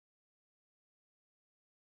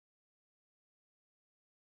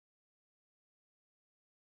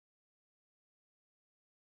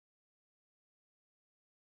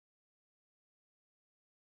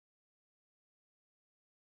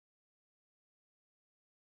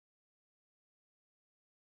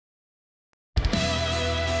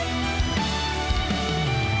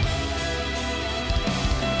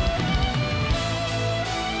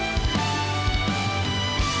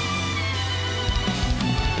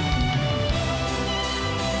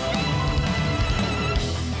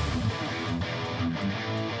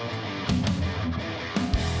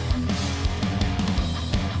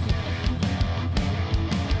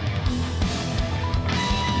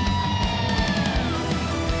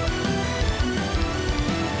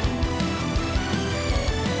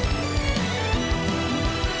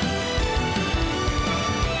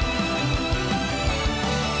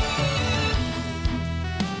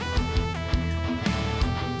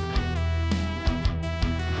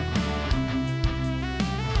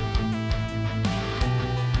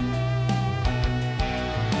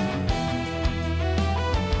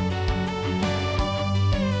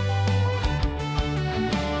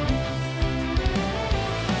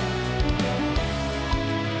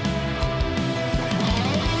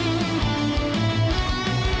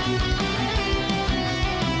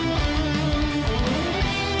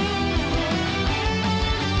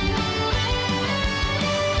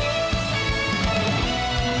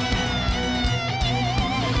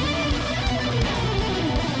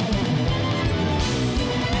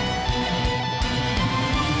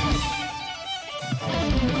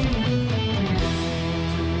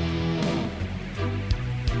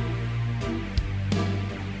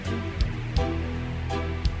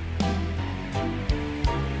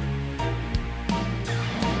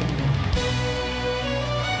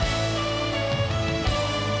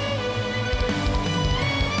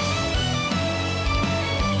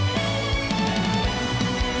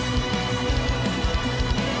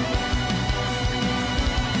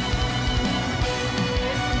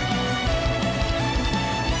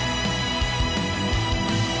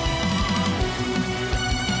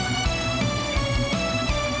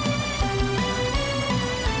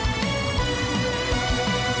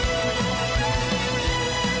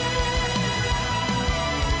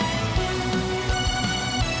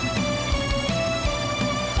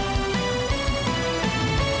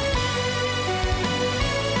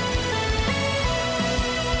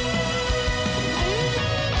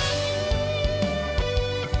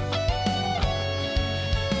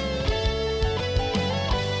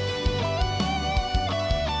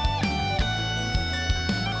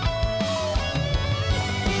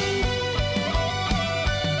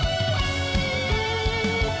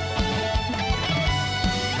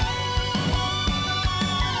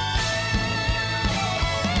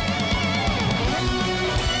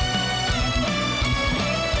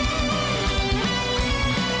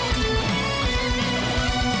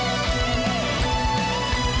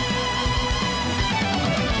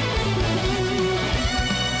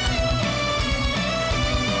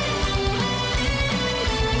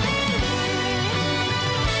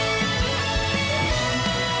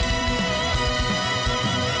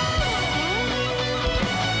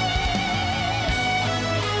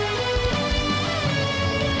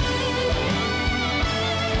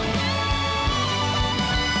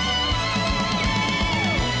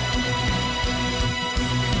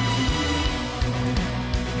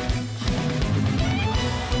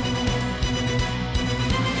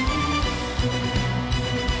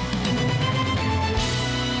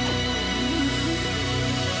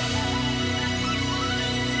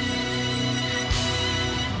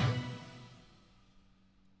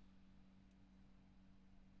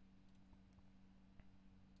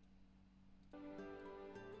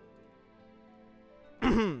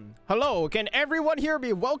Hello, can everyone hear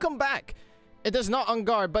me? Welcome back. It is not on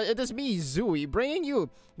guard, but it is me, Zooey, bringing you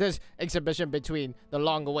this exhibition between the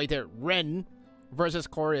long-awaited Ren versus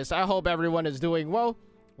Korius. I hope everyone is doing well.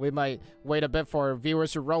 We might wait a bit for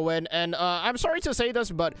viewers to roll in, and I'm sorry to say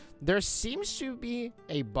this, but there seems to be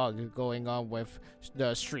a bug going on with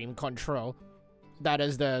the stream control. That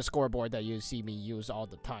is the scoreboard that you see me use all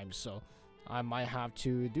the time, so I might have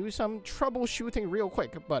to do some troubleshooting real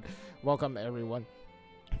quick, but welcome everyone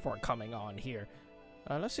for coming on here.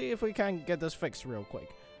 Let's see if we can get this fixed real quick.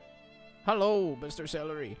 Hello, Mr.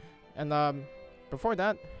 Celery. And before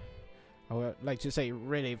that, I would like to say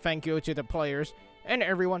really thank you to the players and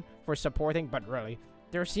everyone for supporting, but really,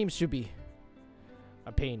 there seems to be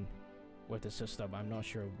a pain with the system. I'm not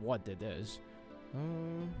sure what it is.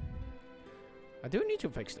 I do need to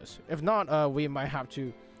fix this. If not, we might have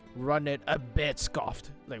to run it a bit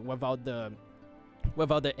scuffed, like without the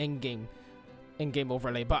in-game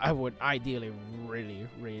overlay, but I would ideally really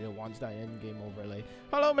want that in-game overlay.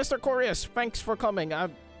 Hello, Mr. Korius. Thanks for coming. I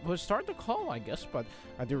will start the call, I guess, but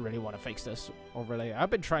I do really want to fix this overlay.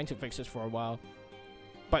 I've been trying to fix this for a while,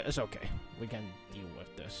 but it's okay. We can deal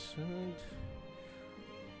with this. And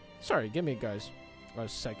sorry, give me guys a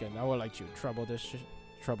second. I would like to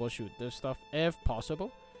troubleshoot this stuff if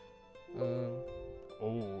possible.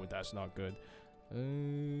 Oh, that's not good.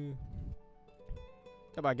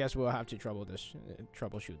 But I guess we'll have to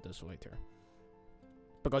troubleshoot this later.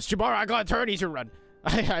 Because tomorrow I got attorney to run.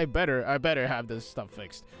 I better have this stuff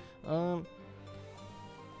fixed. Oh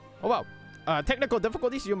wow. Technical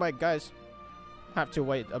difficulties, you might guys have to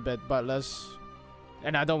wait a bit, but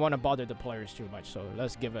and I don't want to bother the players too much, so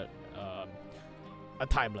let's give it a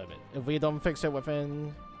time limit. If we don't fix it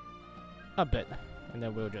within a bit, and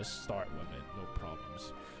then we'll just start with it, no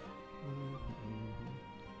problems.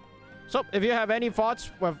 So, if you have any thoughts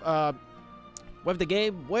with the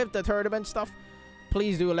game, with the tournament stuff,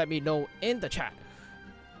 please do let me know in the chat.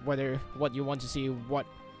 What you want to see, what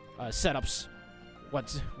setups,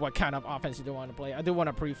 what kind of offense you do want to play. I do want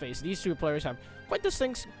to preface these two players have quite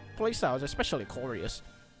distinct playstyles, especially Korius,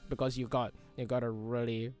 because you got a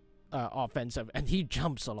really offensive, and he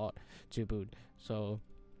jumps a lot to boot. So,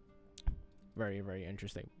 very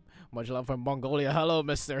interesting. Much love from Mongolia. Hello,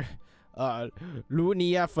 Mr.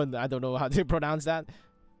 Luniafan. I don't know how to pronounce that,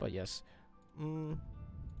 but yes. I'm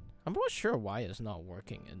not sure why it's not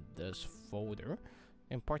working in this folder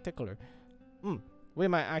in particular. We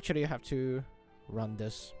might actually have to run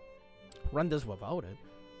this without it.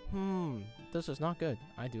 This is not good.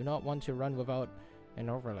 I do not want to run without an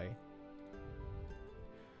overlay.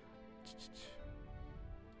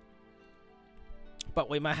 But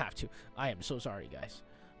we might have to. I am so sorry, guys.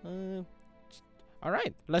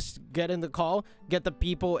 Alright, let's get in the call, get the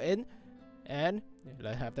people in, and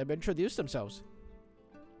let's have them introduce themselves.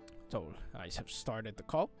 So, I have started the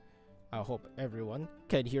call. I hope everyone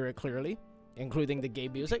can hear it clearly, including the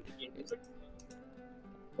game music.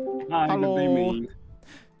 Hi, hello. Good evening.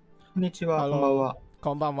 Konnichiwa, Hello.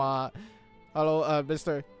 Konbanwa. Hello,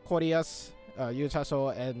 Mr. Korius,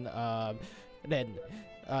 Yutaso, and Ren.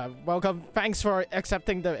 Welcome. Thanks for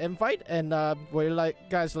accepting the invite, and would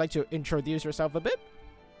guys like to introduce yourself a bit?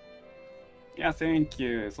 Yeah, thank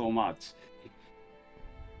you so much.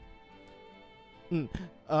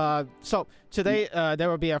 So today there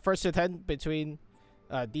will be a first to 10 between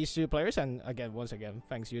these two players, and once again,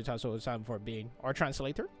 thanks Yutaso-san for being our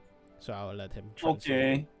translator. So I'll let him translate.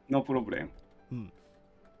 Okay, no problem.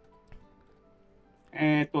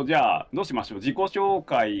 じゃあどうしましょう。自己紹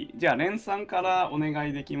介。じゃあレンさんからお願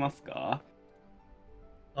いできますか。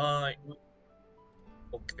はい。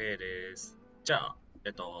OK です。じゃあ、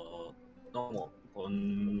どうも、こ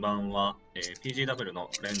んばんは。PGW の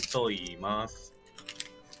レンと言います。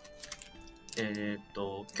今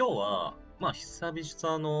日は、久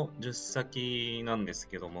々の10先なんです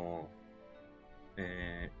けども、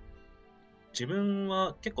自分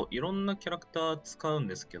は結構いろんなキャラクター使うん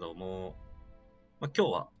ですけども、今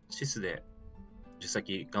日はシスで10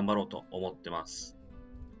先頑張ろうと思ってます。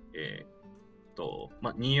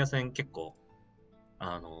新谷戦結構、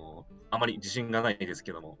あまり自信がないです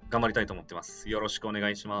けども、頑張りたいと思ってます。よろしくお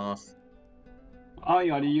願いします。は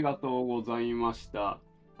い、ありがとうございました。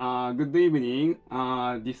Good evening.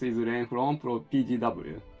 This is Ren from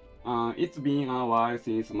PGW. It's been a while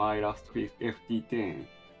since my last FT10.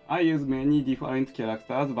 I use many different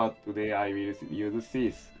characters, but today I will use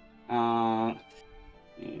Sis.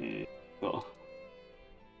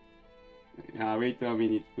 Wait a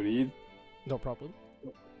minute, please. No problem.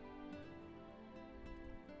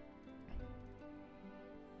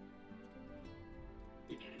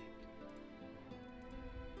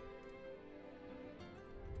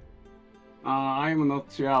 I'm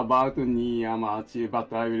not sure about Nia much,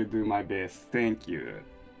 but I will do my best. Thank you.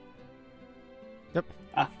 Yep.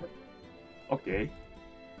 Okay.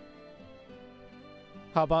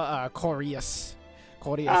 How about korius?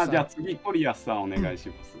 じゃあ次、コリアスさんお願いし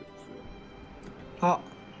ます。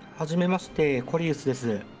はじめまして、コリウスで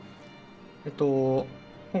す。今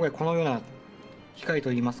回このような機会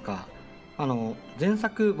といいますか、前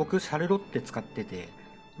作僕シャルロッテ使ってて、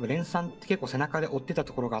レンさんって結構背中で追ってた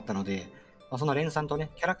ところがあったので、そのレンさんとね、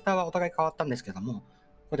キャラクターはお互い変わったんですけども、こ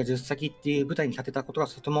うやって10先っていう舞台に立てたことが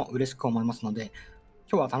とても嬉しく思いますので、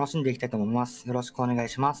今日は楽しんでいきたいと思います。よろしくお願い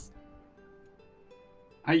します。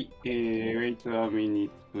はい、wait a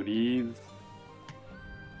minute, please.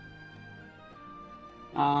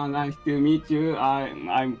 Nice to meet you.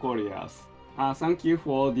 I'm Korius. Thank you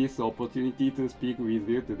for this opportunity to speak with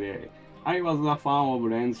you today. I was a fan of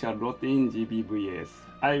Ren Charlotte in GBVS.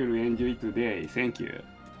 I will enjoy today. Thank you.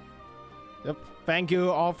 Yep. Thank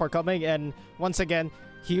you all for coming, and once again,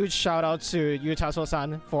 huge shout out to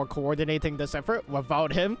Yutaso-san for coordinating this effort.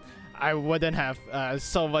 Without him, I wouldn't have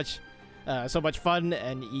so much fun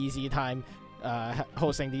and easy time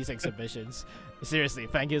hosting these exhibitions. Seriously,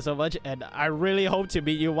 thank you so much, and I really hope to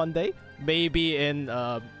meet you one day, maybe in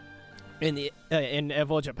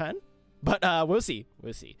Evo Japan, but we'll see.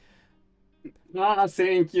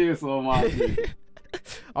 Thank you so much.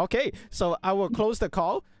 Okay, so I will close the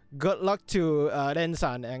call. Good luck to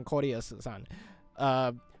Ren-san and Korius-san.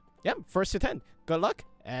 Yeah, 1st to 10. Good luck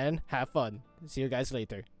and have fun. See you guys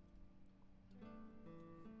later.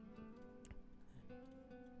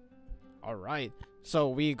 All right, so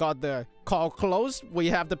we got the call closed. We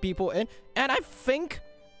have the people in, and I think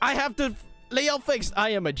I have the layout fixed.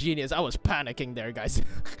 I am a genius. I was panicking there, guys.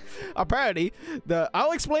 Apparently,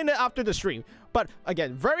 I'll explain it after the stream. But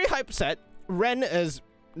again, very hype set. Ren is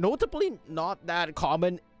notably not that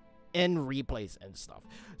common in replays and stuff,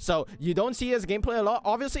 so you don't see his gameplay a lot.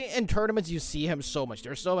 Obviously, in tournaments, you see him so much.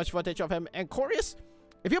 There's so much footage of him. And Korius,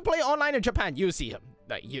 if you play online in Japan, you see him.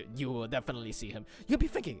 Like you will definitely see him. You'll be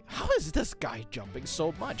thinking, how is this guy jumping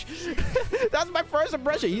so much? That's my first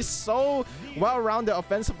impression. He's so well-rounded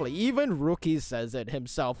offensively. Even Rookie says it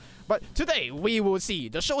himself. But today, we will see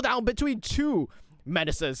the showdown between two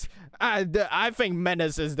menaces. I think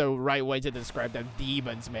menace is the right way to describe them.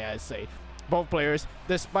 Demons, may I say. Both players,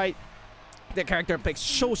 despite the character picks,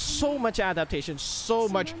 show so much adaptation, so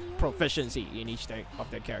much proficiency in each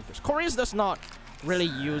of their characters. Korius does not really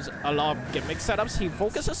use a lot of gimmick setups. He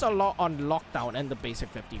focuses a lot on lockdown and the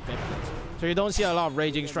basic 50-50s. So you don't see a lot of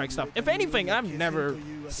Raging Strike stuff. If anything, I've never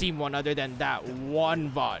seen one other than that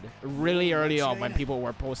one VOD really early on when people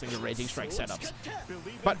were posting the Raging Strike setups.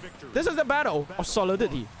 But this is a battle of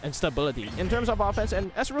solidity and stability in terms of offense,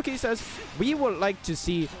 and as Rookie says, we would like to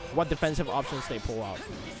see what defensive options they pull out.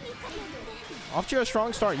 Off to a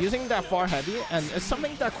strong start, using that far heavy, and it's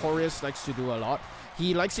something that Korius likes to do a lot.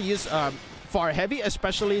 He likes to use far heavy,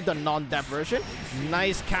 especially the non-depth version.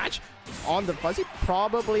 Nice catch on the fuzzy,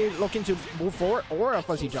 probably looking to move forward or a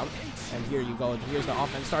fuzzy jump. And here you go, here's the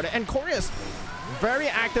offense started. And Korius, very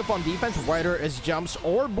active on defense, whether it's jumps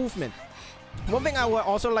or movement. One thing I would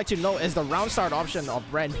also like to note is the round start option of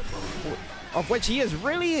Ren, of which he is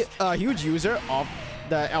really a huge user of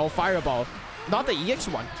the L Fireball, not the EX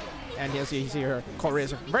one. And you see here,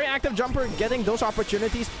 Korius, very active jumper, getting those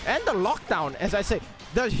opportunities. And the lockdown, as I say,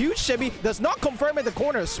 the huge shimmy does not confirm in the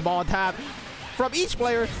corner. Small tap from each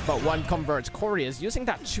player, but one converts. Korius using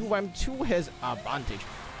that 2M to his advantage.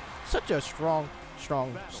 Such a strong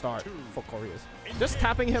start for Korius. Just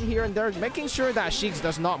tapping him here and there, making sure that Sheeks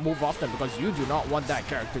does not move often because you do not want that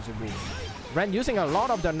character to move. Ren using a lot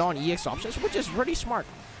of the non-EX options, which is really smart.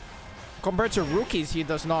 Compared to Rookies, he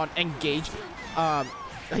does not engage.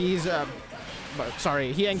 He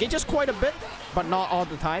engages quite a bit, but not all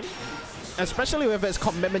the time. Especially with his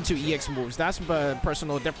commitment to EX moves. That's the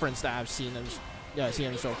personal difference that I've seen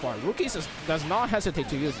him so far. Rookies does not hesitate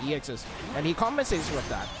to use EXs, and he compensates with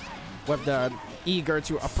that, with the eager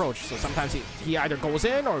to approach. So sometimes he either goes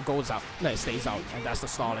in or goes out. No, stays out, and that's the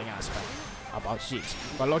stalling aspect about Sheets.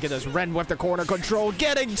 But look at this, Ren with the corner control,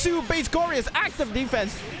 getting two base. Korius active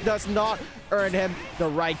defense does not earn him the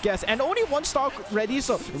right guess, and only one stock ready,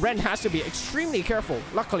 so Ren has to be extremely careful.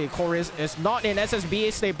 Luckily, Korius is not in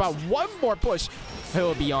SSBA state, but one more push,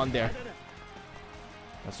 he'll be on there.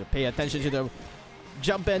 Has to pay attention to the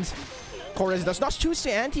jump ins. Korius does not choose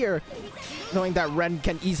to end here, knowing that Ren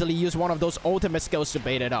can easily use one of those ultimate skills to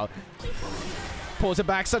bait it out. Pulls it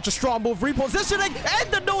back, such a strong move, repositioning,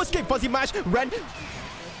 and the no escape fuzzy match. Ren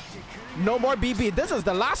No more BP. This is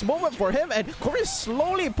the last moment for him, and Corey is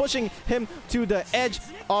slowly pushing him to the edge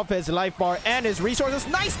of his life bar and his resources.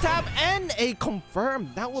 Nice tap and a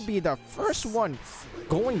confirm. That will be the first one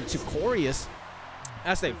going to Korius,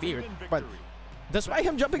 as they feared. But despite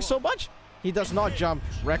him jumping so much, he does not jump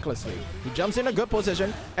recklessly. He jumps in a good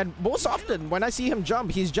position, and most often when I see him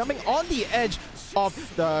jump, he's jumping on the edge of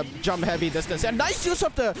the jump heavy distance. And nice use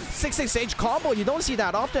of the 6-6H combo. You don't see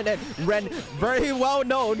that often, and Ren very well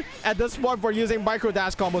known at this point for using micro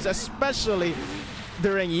dash combos, especially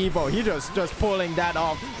during Evo. He just pulling that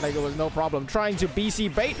off like it was no problem, trying to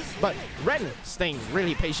BC bait, but Ren staying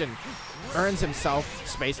really patient, earns himself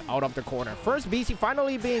space out of the corner. First BC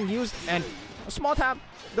finally being used, and a small tap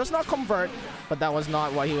does not convert, but that was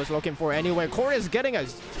not what he was looking for anyway. Corey is getting a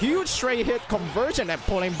huge straight hit conversion and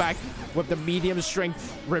pulling back with the medium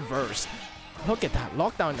strength reverse. Look at that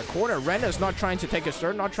lockdown in the corner. Ren is not trying to take his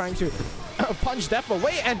turn, not trying to punch death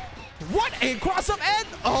away, and what a cross-up end!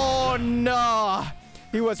 Oh no!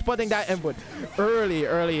 He was putting that input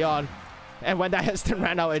early on, and when that instant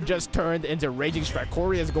ran out, it just turned into Raging Strike.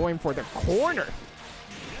 Corey is going for the corner.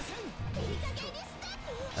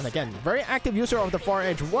 And again, very active user of the far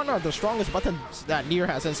edge, one of the strongest buttons that Nier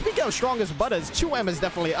has. And speaking of strongest buttons, 2M is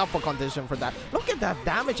definitely up for contention for that. Look at that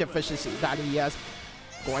damage efficiency that he has.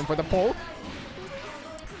 Going for the pull.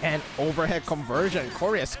 And overhead conversion.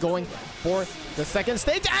 Korius going for the second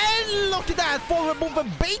stage. And look at that, forward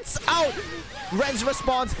movement baits out Ren's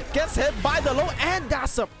response, gets hit by the low, and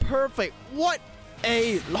that's a perfect. What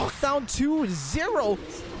a lockdown 2-0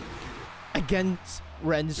 against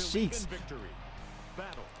Ren's Sheiks.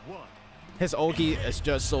 His Oki is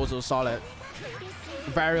just so solid.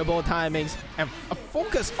 Variable timings and a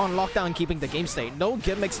focus on lockdown, keeping the game state. No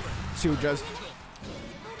gimmicks to just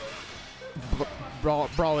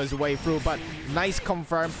brawl his way through, but nice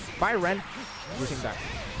confirm by Ren using that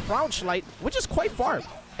crouch light, which is quite far.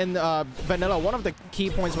 In vanilla, one of the key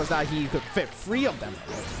points was that he could fit 3 of them,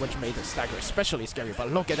 which made the stagger especially scary.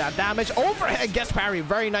 But look at that damage. Overhead gets parry.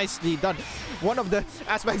 Very nicely done. One of the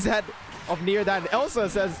aspects that of Nier that Elsa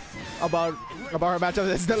says about her matchup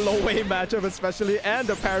is the low weight matchup especially, and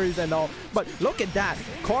the parries and all. But look at that.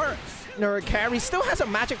 Corner carry still has a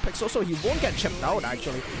magic pixel, so he won't get chipped out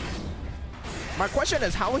actually. My question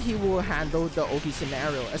is how he will handle the Oki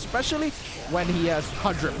scenario, especially when he has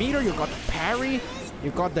 100 meter, you got the parry,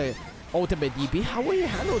 you got the ultimate DP. How will he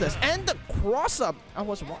handle this? And the cross up. I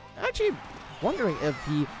was actually wondering if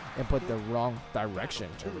he input the wrong direction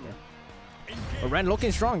over there. But Ren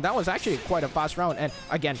looking strong. That was actually quite a fast round. And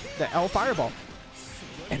again, the L fireball.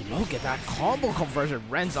 And look at that combo conversion.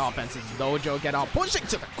 Ren's offense is no joke at all. Pushing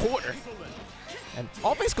to the corner. And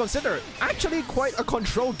all things considered, actually quite a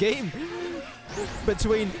control game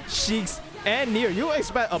between Sheiks and Nier. You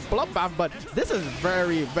expect a bloodbath, but this is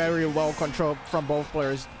very, very well controlled from both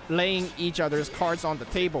players, laying each other's cards on the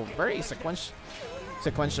table very sequentially,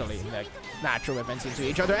 like natural events into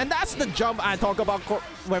each other. And that's the jump I talk about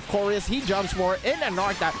with Korius. He jumps for in and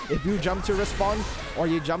arc that if you jump to respond or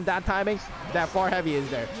you jump that timing, that far heavy is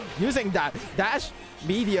there. Using that dash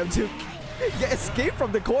medium to escape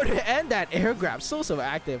from the corner, and that air grab so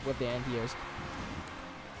active with the anti-airs.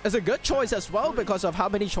 It's a good choice as well because of how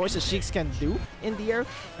many choices Sheiks can do in the air,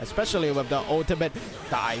 especially with the ultimate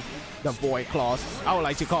dive, the void claws. I would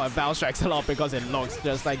like to call it Val Strikes a lot because it looks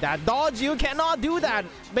just like that. Dodge, you cannot do that.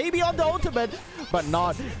 Maybe on the ultimate, but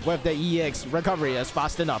not with the EX recovery as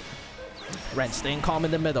fast enough. Ren staying calm in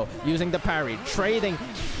the middle, using the parry, trading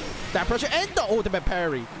that pressure and the ultimate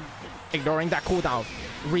parry, ignoring that cooldown.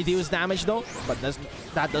 Reduce damage though, but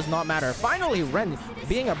that does not matter. Finally, Ren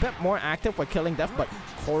being a bit more active with killing death, but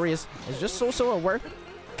Korius is just so aware,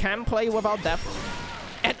 can play without death.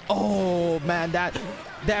 And oh man, that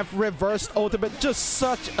death reversed ultimate, just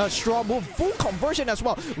such a strong move. Full conversion as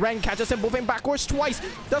well. Ren catches him moving backwards twice,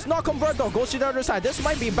 does not convert though, goes to the other side. This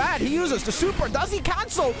might be bad. He uses the super, does he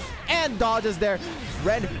cancel? And dodges there.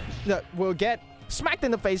 Ren will get smacked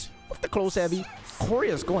in the face with the close heavy.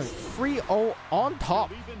 Korius going 3-0 on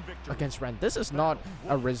top against Ren. This is not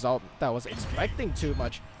a result that was expecting too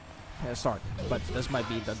much start, but this might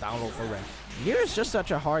be the download for Ren. Nier is just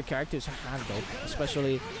such a hard character to handle,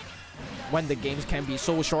 especially when the games can be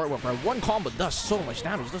so short with her. One combo does so much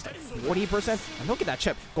damage, does like 40%. And look at that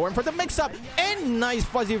chip, going for the mix-up, and nice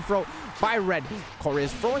fuzzy throw by Ren. Korius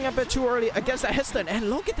throwing a bit too early against that Histon,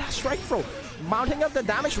 and look at that strike throw, mounting up the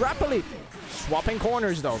damage rapidly. Swapping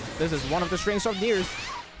corners though. This is one of the strengths of Nier's.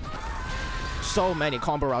 So many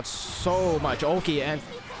combo routes, so much Oki, and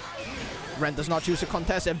Ren does not choose to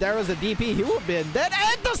contest. If there is a DP, he will be dead.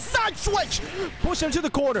 And the side switch! Push him to the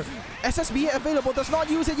corner. SSB available, does not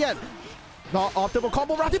use it yet. Not optimal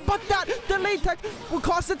combo routing, but that delayed tech will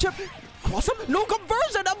cost the chip. Cross him, no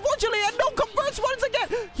conversion, unfortunately, and no converts once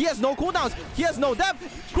again. He has no cooldowns, he has no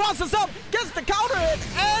depth. Crosses up, gets the counter hit,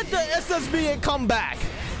 and the SSB comeback.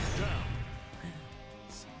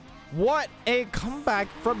 What a comeback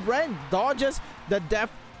from Ren. Dodges the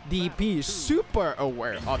depth DP, super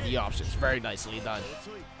aware of the options. Very nicely done.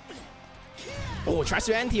 Oh, tries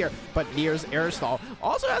to end here, but Lear's air stall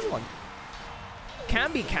also has one.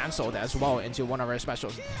 Can be cancelled as well into one of our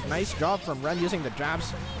specials. Nice job from Ren using the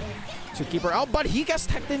jabs to keep her out, but he gets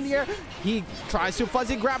teched in the air. He tries to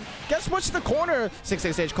fuzzy grab, gets pushed to the corner.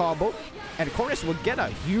 6-6H combo, and korius will get a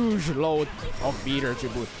huge load of meter to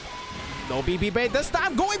boot. No BP bait this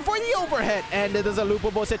time, going for the overhead, and it is a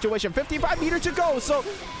loopable situation. 55 meter to go, so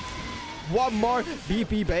one more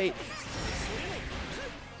BP bait.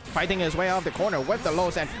 Fighting his way off the corner with the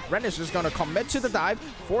lows, and Ren is just going to commit to the dive.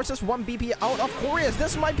 Forces 1 BP out of korius.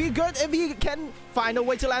 This might be good if he can find a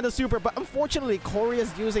way to land a super, but unfortunately,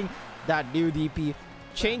 korius using that new DP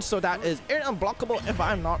change, so that is unblockable if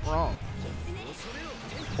I'm not wrong.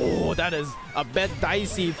 Oh, that is a bit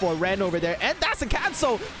dicey for Ren over there, and that's a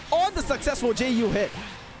cancel on the successful JU hit.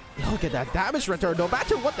 Look at that damage return. No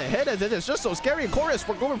matter what the hit is, it is just so scary. And korius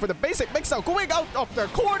for going for the basic mix-up, going out of the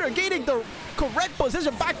corner, gaining the correct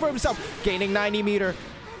position back for himself, gaining 90 meter.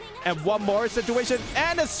 And one more situation,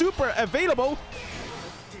 and a super available.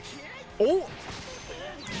 Oh,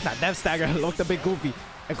 that death stagger looked a bit goofy.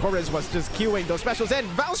 And korius was just queuing those specials in.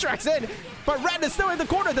 Valstrax in, but Ren is still in the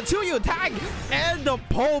corner. The 2U tag and the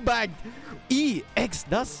pullback. EX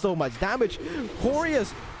does so much damage.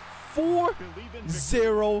 korius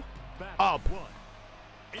 4-0 up.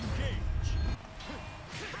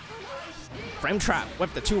 Frame trap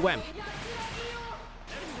with the 2M.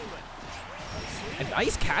 A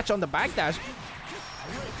nice catch on the backdash.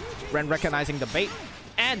 Ren recognizing the bait,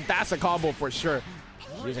 and that's a combo for sure.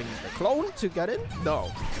 Using the clone to get in?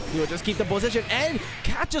 No. He will just keep the position and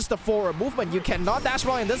catches the forward movement. You cannot dash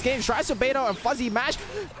well in this game. Tries to bait out a fuzzy mash,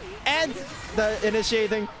 and the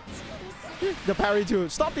initiating the parry to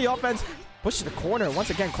stop the offense. Push to the corner.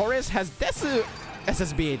 Once again, korius has this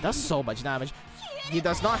SSB. Does so much damage. He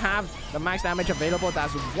does not have the max damage available.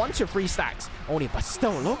 That's 1 to 3 stacks only, but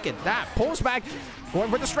still, look at that. Pulls back,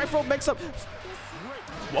 going for the strike throw mix-up.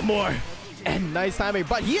 One more. And nice timing,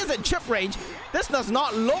 but he is in chip range. This does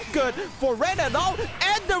not look good for Ren at all.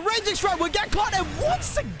 And the raging strike will get caught. And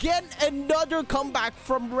once again, another comeback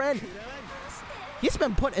from Ren. He's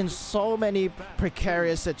been put in so many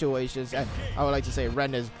precarious situations. And I would like to say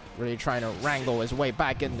Ren is really trying to wrangle his way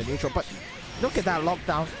back in the neutral. But look at that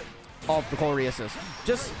lockdown of the korius.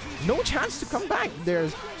 Just no chance to come back.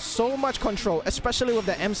 There's so much control, especially with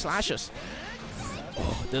the M slashes.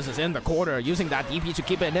 Oh, this is in the corner, using that DP to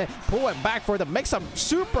keep it in. Pull it back for the mix-up.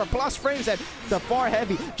 Super plus frames, and the far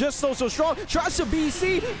heavy just so strong. Tries to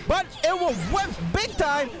BC, but it will whip big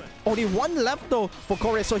time. Only 1 left though for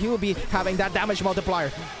korius, so he will be having that damage multiplier.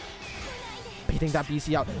 Beating that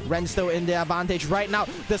BC out. Ren still in the advantage right now,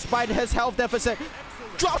 despite his health deficit.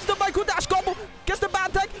 Drops the micro dash combo, gets the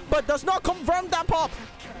bad tech, but does not confirm that pop.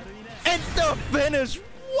 And the finish.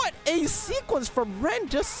 What a sequence from Ren,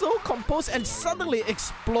 just so composed, and suddenly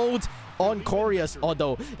explodes on korius,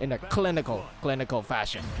 although in a clinical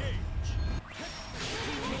fashion.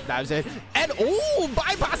 That's it. And oh,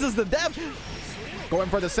 bypasses the depth. Going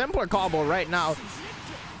for the simpler combo right now.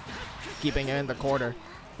 Keeping it in the corner.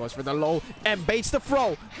 Goes for the low and baits the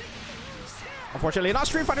throw. Unfortunately, not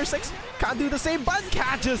Street Fighter 6. Can't do the same, but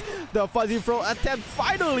catches the fuzzy throw attempt.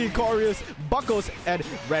 Finally, korius buckles, and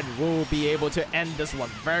Ren will be able to end this one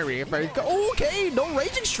very good. Okay, no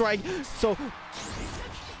raging strike. So,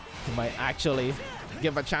 he might actually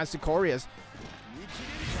give a chance to korius.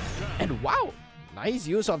 And wow, nice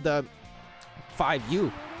use of the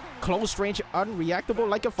 5U. Close range, unreactable,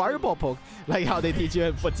 like a fireball poke. Like how they teach you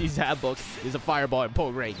in Footsie's handbook. Is a fireball and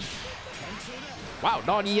poke range. Wow,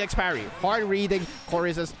 non-EX parry. Hard reading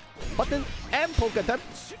korius's button and poke attempt.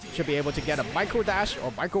 Should be able to get a micro dash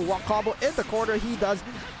or micro walk combo in the corner. He does.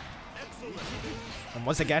 And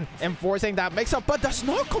once again, enforcing that mix-up, but does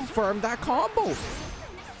not confirm that combo.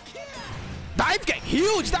 Dive kick,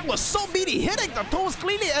 huge. That was so meaty, hitting the toes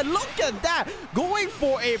cleanly. And look at that, going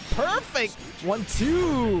for a perfect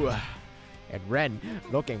 1-2. And Ren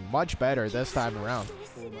looking much better this time around.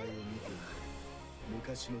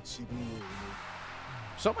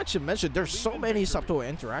 So much to mention. There's so many subtle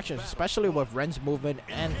interactions, especially with Ren's movement,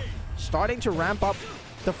 and starting to ramp up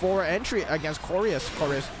the forward entry against korius.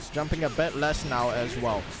 korius jumping a bit less now as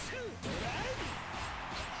well.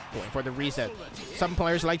 Going for the reset. Some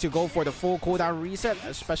players like to go for the full cooldown reset,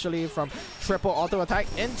 especially from triple auto attack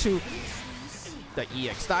into the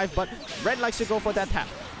EX dive, but Ren likes to go for that tap.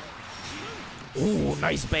 Ooh,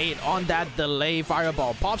 nice bait on that delay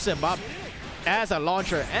fireball. Pops him up as a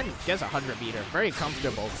launcher and gets 100 meter. Very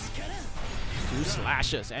comfortable. 2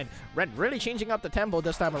 slashes, and Ren really changing up the tempo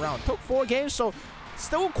this time around. Took 4 games, so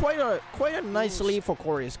still quite a nice lead for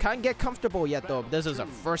korius. Can't get comfortable yet though. This is a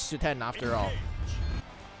first to 10 after all.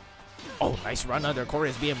 Oh, nice run under.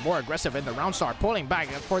 korius being more aggressive in the round start, pulling back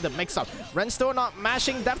for the mix-up. Ren still not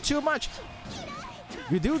mashing depth too much.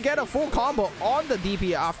 You do get a full combo on the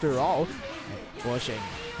DP after all. Pushing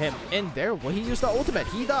him in there. Will he use the ultimate?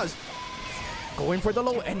 He does. Going for the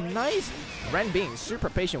low, and nice. Ren being super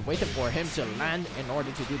patient, waiting for him to land in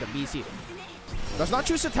order to do the BC. Does not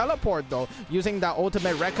choose to teleport though, using that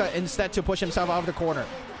ultimate Rekka instead to push himself out of the corner.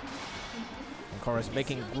 And korius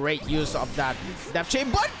making great use of that depth chain,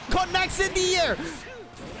 but connects in the air.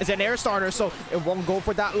 It's an air starter, so it won't go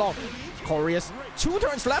for that long. korius, 2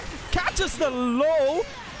 turns left, catches the low.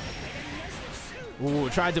 Ooh,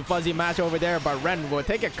 tried to fuzzy match over there, but Ren will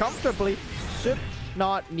take it comfortably. Should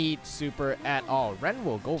not need super at all. Ren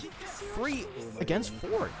will go free against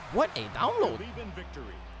Ford. What a download.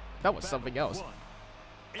 That was something else.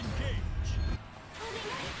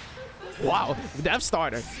 Wow, Death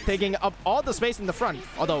Starter taking up all the space in the front.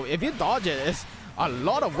 Although if you dodge it, it's a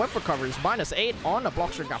lot of whip recoveries. -8 on the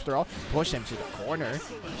block string after all. Push him to the corner.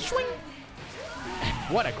 Swing.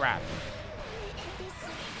 What a grab.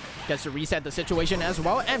 Gets to reset the situation as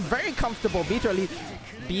well, and very comfortable meter lead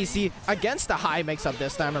BC against the high mix-up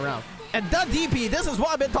this time around. And the DP, this is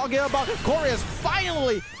what I've been talking about. korius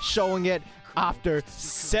finally showing it after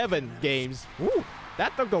 7 games. Ooh,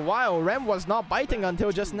 that took a while. Ren was not biting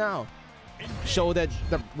until just now. Showed it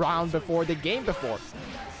the round before, the game before.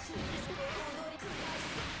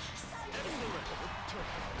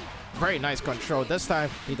 Very nice control. This time,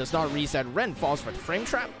 he does not reset. Ren falls for the frame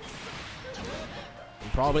trap.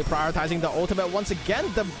 Probably prioritizing the ultimate once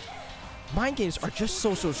again. The mind games are just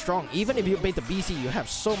so strong. Even if you bait the BC, you have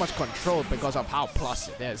so much control because of how plus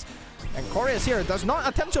it is. And korius here does not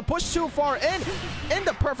attempt to push too far in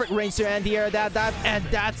the perfect range to end the air that dive, and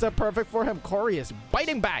that's a perfect for him. korius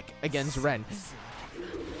biting back against Ren.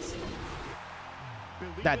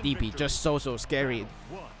 That DP just so scary.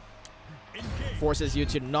 Forces you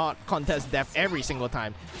to not contest depth every single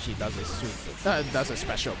time she does a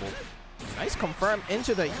special move. Nice confirm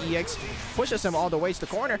into the EX, pushes him all the way to the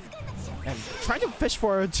corner, and trying to fish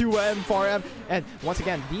for a 2M, 4M, and once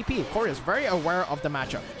again, DP, korius very aware of the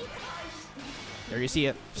matchup. There you see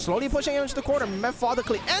it, slowly pushing him into the corner,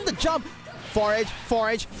 methodically, and the jump, 4H,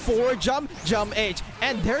 4H, 4 jump, jump H,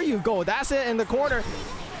 and there you go, that's it in the corner.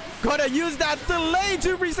 Gonna use that delay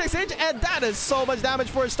 236H, and that is so much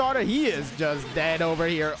damage for a starter. He is just dead over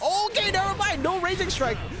here. Okay, never mind, no raging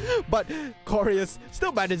strike. But korius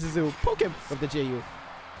still manages to poke him with the JU.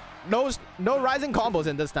 No rising combos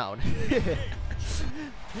in this town.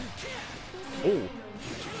 Oh,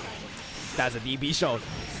 that's a DB show.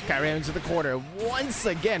 Carry him into the corner once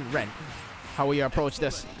again. Ren, how will you approach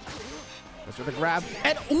this? Goes for the grab,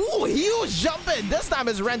 and ooh, huge jumping. This time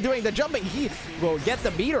is Ren doing the jumping. He will get the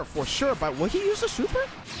meter for sure, but will he use the super?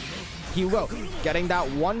 He will. Getting that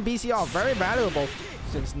 1 BC off, very valuable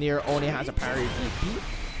since Nier only has a parry DP.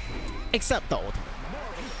 Except the ultimate.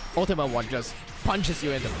 Ultimate one just punches you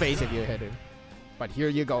in the face if you hit him. But here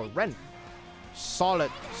you go, Ren. Solid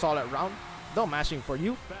round. No mashing for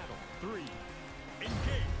you.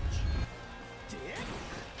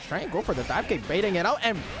 Trying to go for the dive kick, baiting it out,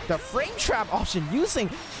 and the frame trap option using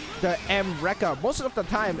the M Rekka. Most of the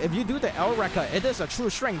time, if you do the L Rekka, it is a true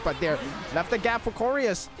strength, but there left the gap for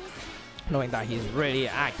korius, knowing that he's really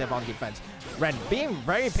active on defense. Ren being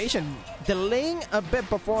very patient, delaying a bit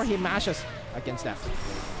before he mashes against that.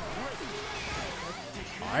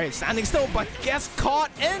 Alright, standing still, but gets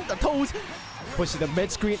caught in the toes. Pushes the mid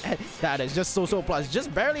screen, and that is just so plus.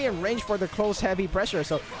 Just barely in range for the close heavy pressure,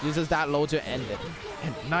 so uses that low to end it.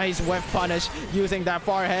 And nice whiff punish using that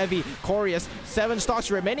far heavy. korius, 7 stocks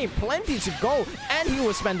remaining, plenty to go, and he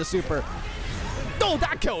will spend the super. Oh,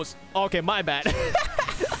 that kills. Okay, my bad.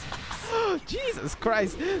 Jesus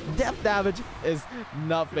Christ, death damage is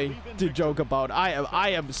nothing to joke about. I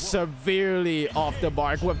am severely off the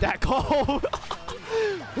mark with that call.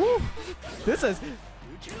 Woo. This is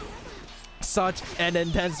such an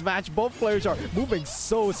intense match. Both players are moving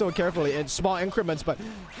so carefully in small increments, but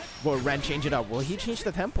will Ren change it up? Will he change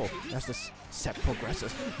the tempo as the set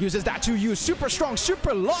progresses? Uses that to use super strong,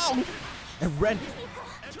 super long, and Ren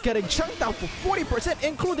getting chunked out for 40%,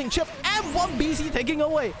 including chip and 1 BC taking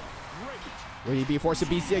away. Will he be forced to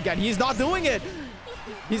BC again? He's not doing it.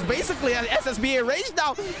 He's basically at SSBA range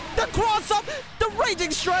now. The cross up, the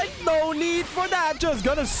raging strike. No need for that. Just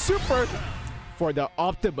gonna super for the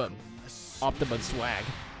optimum swag.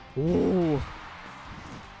 Ooh.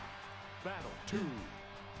 Battle 2.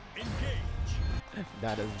 Engage.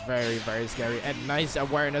 That is very, very scary. And nice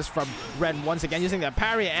awareness from Ren once again using the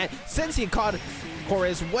parry. And since he caught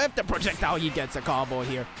korius with the projectile, he gets a combo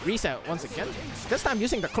here. Reset once again. This time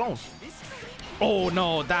using the clone. Oh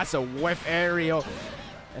no, that's a whiff aerial.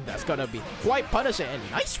 And that's gonna be quite punishing. And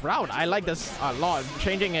nice route. I like this a lot.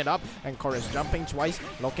 Changing it up. And korius jumping twice.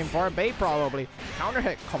 Looking for a bait probably. Counter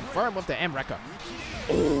hit confirmed with the M-Rekka.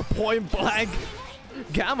 Oh, point blank.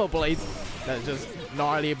 Gamma Blade. That's just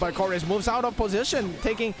gnarly. But korius moves out of position,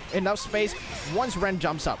 taking enough space once Ren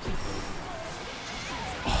jumps up.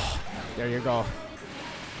 Oh, there you go.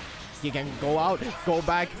 He can go out, go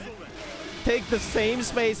back, take the same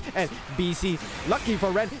space, and BC. Lucky for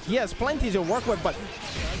Ren, he has plenty to work with, but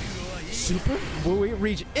super buoy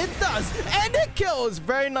reach. It does, and it kills.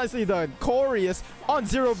 Very nicely done. korius on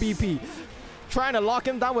 0 BP. Trying to lock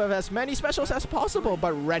him down with as many specials as possible,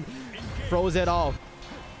 but Ren throws it all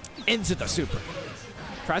into the super.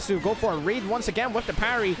 Tries to go for a read once again with the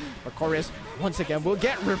parry, but korius once again will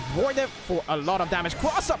get rewarded for a lot of damage.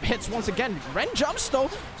 Cross up hits once again. Ren jumps though,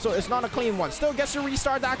 so it's not a clean one. Still gets to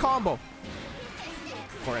restart that combo.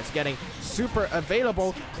 korius getting super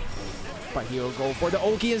available, but he'll go for the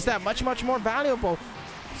Oki instead. Much more valuable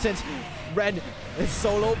since Ren is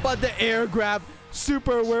solo, but the air grab.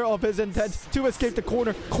 Super aware of his intent to escape the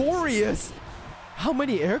corner. korius, how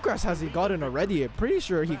many aircrafts has he gotten already? I'm pretty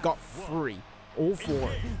sure he got 3. 04.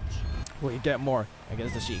 Will he get more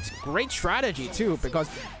against the Sheiks? Great strategy too, because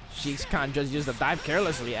Sheiks can't just use the dive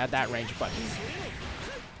carelessly at that range, but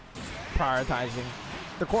prioritizing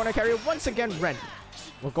the corner carry once again. Ren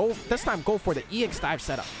will go this time, go for the EX dive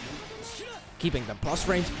setup, keeping the plus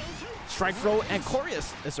range. Strike throw, and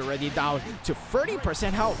korius is already down to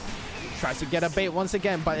 30% health. Tries to get a bait once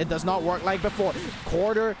again, but it does not work like before.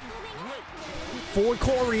 Quarter for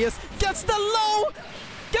korius. Gets the low.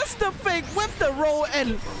 Gets the fake with the roll,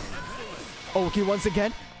 and Oki once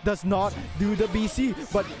again does not do the BC.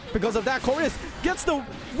 But because of that, korius gets the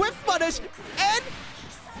whip punish, and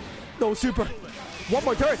no super. One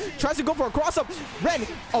more turn. Tries to go for a cross up. Ren,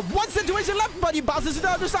 one situation left, but he bounces to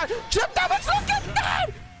the other side. Chip damage. Look at that!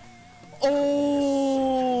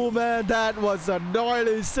 Oh man, that was a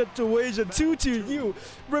gnarly situation. 2-2-U.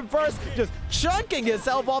 Reverse just chunking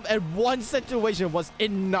himself off, and one situation was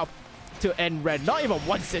enough to end Ren. Not even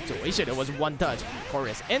one situation, it was one touch.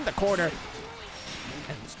 korius in the corner.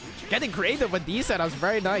 And getting creative with these setups,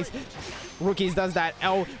 very nice. Rookies does that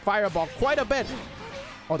L fireball quite a bit.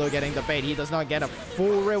 Although getting the bait, he does not get a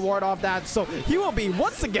full reward off that. So he will be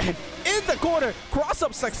once again in the corner. Cross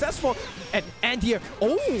up successful. And here,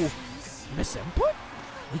 oh, miss input?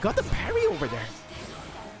 He got the parry over there.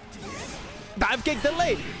 Dive kick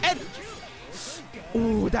delayed. And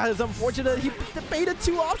ooh, that is unfortunate. He debated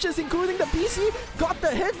 2 options, including the PC. Got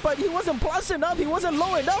the hit, but he wasn't plus enough. He wasn't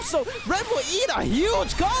low enough. So Ren will eat a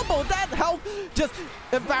huge combo. That health just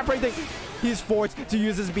evaporating. He's forced to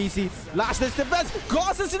use his BC. Last ditch defense.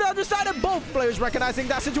 Crosses to the other side, and both players recognizing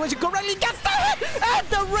that situation correctly. Gets the hit and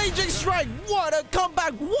the raging strike. What a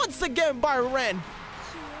comeback once again by Ren.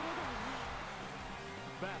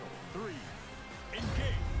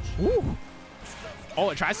 Ooh. Oh,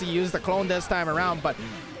 it tries to use the clone this time around, but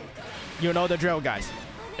you know the drill, guys.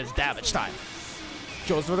 It's damage time.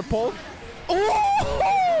 Goes for the pull.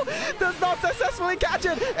 Oh! Does not successfully catch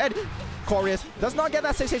it. And korius does not get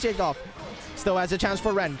that 6H off. Still has a chance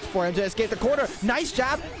for Ren for him to escape the corner. Nice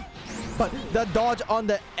jab. But the dodge on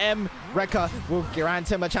the M-Rekka will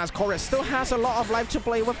grant him a chance. korius still has a lot of life to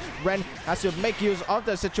play with. Ren has to make use of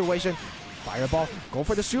the situation. Fireball. Go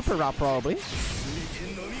for the super route probably.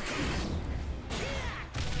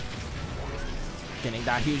 Getting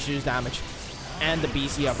that huge damage and the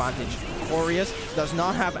BC advantage. korius does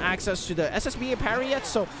not have access to the SSBA parry yet,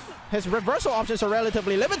 so his reversal options are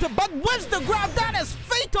relatively limited, but wins the grab. That is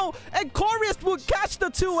fatal, and korius will catch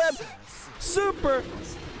the 2M. Super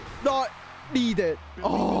not needed.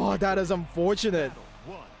 Oh, that is unfortunate.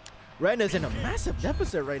 Ren is in a massive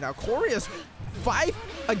deficit right now. korius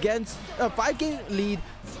 5-game lead,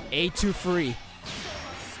 8-3.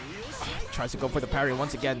 Tries to go for the parry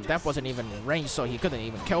once again. That wasn't even in range, so he couldn't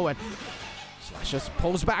even kill it. Slash just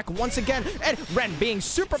pulls back once again, and Ren being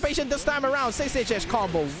super patient this time around. 6HS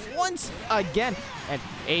combo once again, and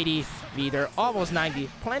 80 meter, almost 90.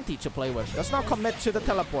 Plenty to play with. Does not commit to the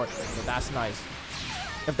teleport, but that's nice.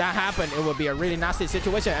 If that happened, it would be a really nasty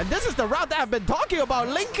situation. And this is the route that I've been talking about.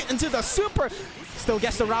 Link into the super. Still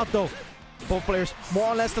gets the route though. Both players more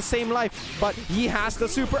or less the same life, but he has the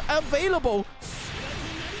super available.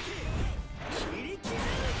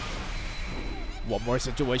 One more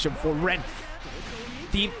situation for Ren.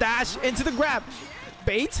 Deep dash into the grab.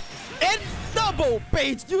 Bait and double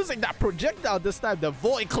bait using that projectile this time. The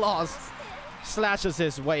Void Claws slashes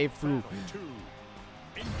his way through.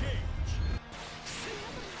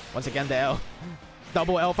 Once again, the L.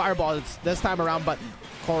 Double L fireball this time around, but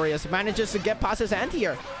korius manages to get past his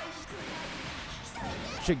anti-air.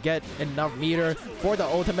 Should get enough meter for the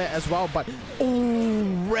ultimate as well, but oh,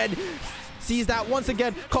 Red sees that once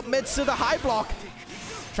again, commits to the high block.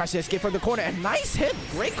 Tries to escape from the corner, and nice hit,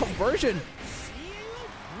 great conversion.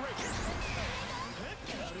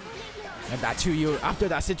 And that 2U after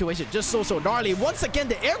that situation, just so gnarly. Once again,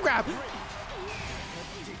 the air grab.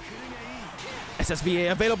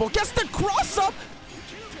 SSVA available, gets the cross up.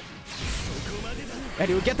 And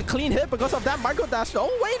he will get the clean hit because of that micro dash.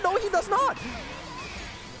 Oh wait, no, he does not.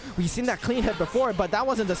 We've seen that clean hit before, but that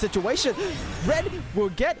wasn't the situation. Red will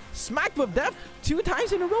get smacked with death 2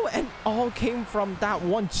 times in a row, and all came from that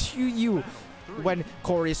one 2U. When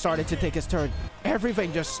Corey started to take his turn,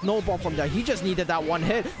 everything just snowballed from there. He just needed that one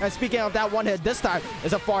hit. And speaking of that one hit, this time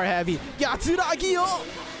is a far heavy Yatsuragi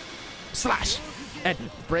slash. And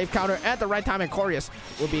brave counter at the right time, and korius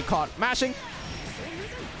will be caught mashing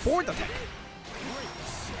forward attack.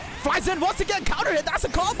 Flies in once again, counter hit, that's a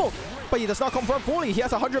combo. But he does not confirm fully. He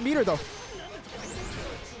has 100 meter though.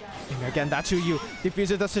 And again, that 2U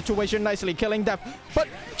diffuses the situation nicely, killing Def. But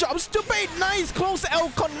jumps to bait, nice, close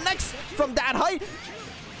L connects from that height.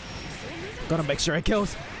 Gonna make sure it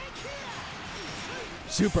kills.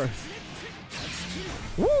 Super.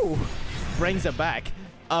 Woo! Brings it back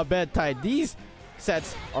a bit tight. These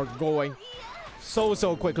sets are going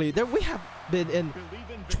so quickly. There we have been in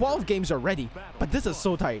 12 games already, but this is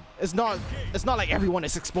so tight. It's not like everyone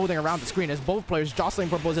is exploding around the screen. It's both players jostling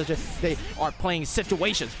for position. They are playing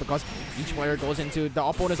situations because each player goes into the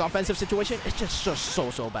opponent's offensive situation. It's just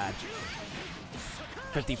so bad.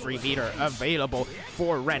 53 meter available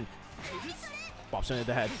for Ren. Pops into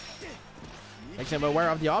the head. Makes him aware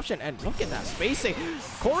of the option, and look at that spacing.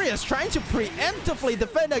 korius trying to preemptively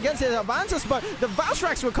defend against his advances, but the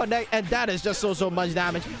Valstrax will connect, and that is just so much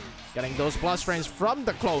damage. Getting those plus frames from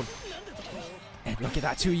the clone. And look at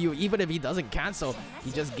that 2U. Even if he doesn't cancel,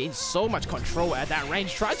 he just gains so much control at that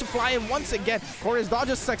range. Tries to fly in once again. korius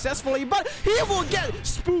dodges successfully, but he will get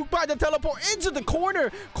spooked by the teleport into the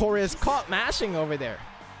corner. korius caught mashing over there.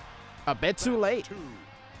 A bit too late.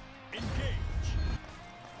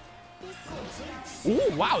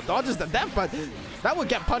 Ooh, wow, dodges the death, but that would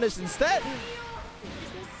get punished instead.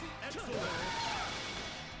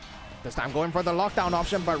 This time going for the lockdown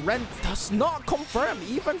option, but Ren does not confirm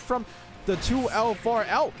even from the 2L,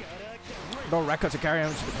 4L. No record to carry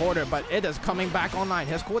him to the border, but it is coming back online.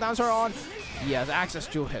 His cooldowns are on. He has access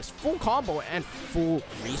to his full combo and full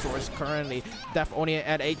resource currently. Def only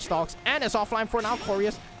at 8 stocks and is offline for now.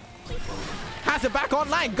 korius has it back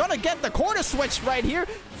online. Gonna get the corner switch right here.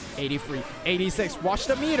 83, 86. Watch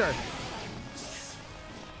the meter.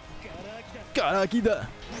 Garakida.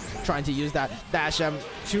 Trying to use that dash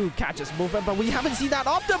to catch his movement, but we haven't seen that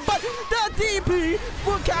often. But the DP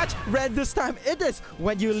will catch Red this time. It is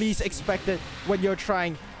when you least expect it, when you're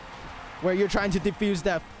trying to defuse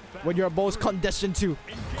death, when you're most conditioned to.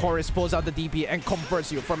 korius pulls out the DP and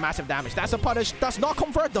converts you for massive damage. That's a punish. Does not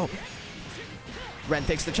convert though. Ren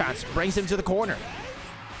takes the chance, brings him to the corner.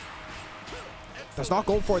 Does not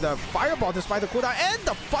go for the fireball despite the cooldown, and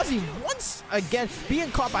the fuzzy once again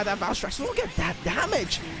being caught by that Valstrax. Look at that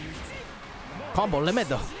damage. Combo limit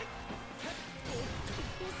though.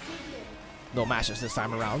 No mashes this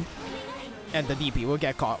time around. And the DP will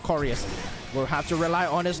get caught. korius will have to rely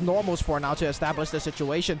on his normals for now to establish the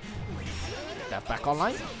situation. That back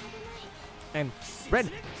online. And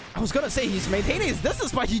Red, I was gonna say he's maintaining his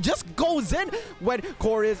distance, but he just goes in when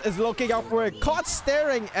korius is looking out for it. Caught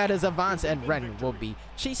staring at his advance, and Ren will be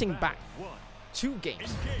chasing back 2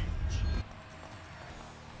 games.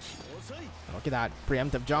 Look at that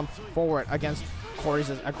preemptive jump forward against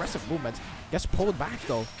korius' aggressive movements. Gets pulled back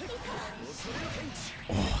though.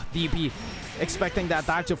 Oh, DP expecting that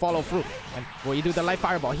dive to follow through. And will he do the light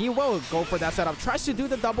fireball? He will go for that setup. Tries to do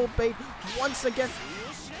the double bait once again.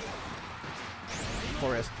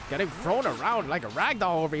 korius getting thrown around like a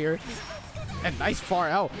ragdoll over here. And nice far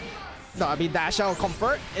out. No, I mean dash out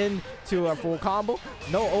convert into a full combo.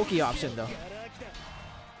 No Oki option though.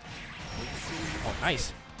 Oh,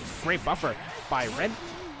 nice. Great buffer by Ren.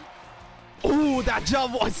 Ooh, that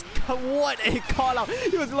jump was what a call out.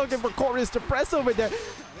 He was looking for korius to press over there.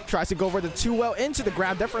 Tries to go for the 2L into the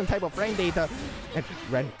grab. Different type of frame data. And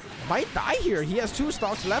Ren might die here. He has 2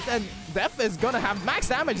 stocks left. And Def is going to have max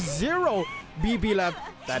damage. 0 BB left.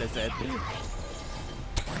 That is it.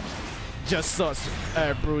 Just such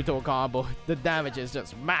a brutal combo. The damage is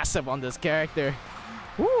just massive on this character.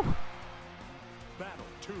 Woo! Battle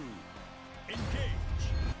 2. Engage.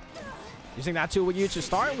 Using that 2 to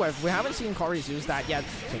start with. We haven't seen korius use that yet,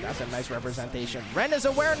 so that's a nice representation. Ren is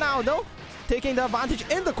aware now, though. Taking the advantage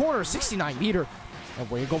in the corner, 69 meter. And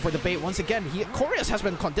where you go for the bait once again. korius has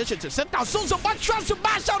been conditioned to sit down so much, tries to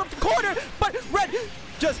mash out of the corner, but Ren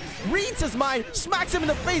just reads his mind, smacks him in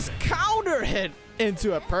the face, counter hit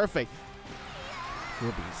into a perfect.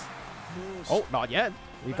 Rubies. Oh, not yet.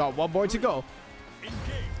 We got 1 more to go.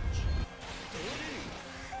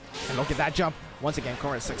 And look at that jump. Once again,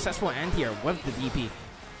 korius successful anti-air with the DP.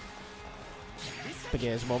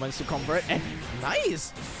 Begins moments to convert, and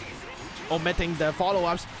nice! Omitting the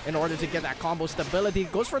follow-ups in order to get that combo stability.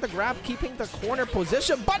 Goes for the grab, keeping the corner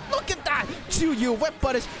position, but look at that! 2U whip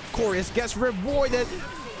punish. korius gets rewarded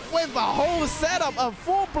with a whole setup, a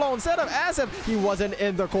full-blown setup, as if he wasn't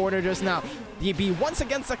in the corner just now. DB once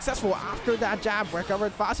again successful after that jab,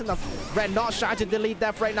 recovered fast enough. Ren not shy to delete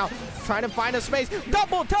that right now, trying to find a space.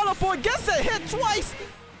 Double teleport, gets a hit twice.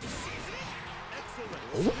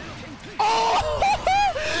 Oh!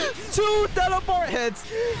 2 teleport hits,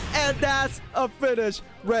 and that's a finish.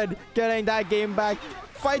 Ren getting that game back.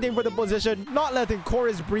 Fighting for the position, not letting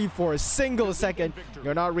korius breathe for a single second.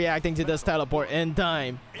 You're not reacting to this teleport in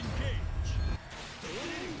time.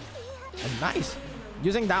 And nice.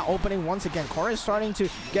 Using that opening once again. korius starting to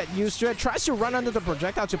get used to it. Tries to run under the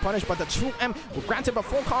projectile to punish, but the 2M will grant him a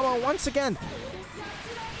full combo once again.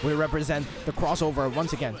 We represent the crossover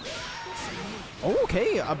once again.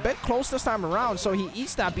 Okay, a bit close this time around, so he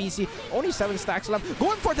eats that BC. Only 7 stacks left.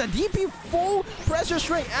 Going for the DP full pressure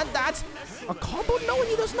string, and that's a combo. No,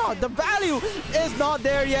 he does not. The value is not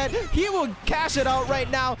there yet. He will cash it out right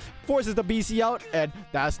now. Forces the BC out, and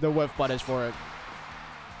that's the whiff punish for it.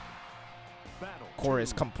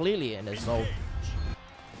 korius completely in his zone.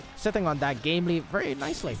 Sitting on that game lead very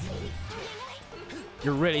nicely.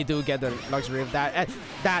 You really do get the luxury of that. And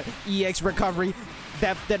that EX recovery.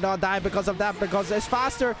 Def did not die because of that, because it's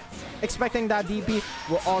faster. Expecting that DP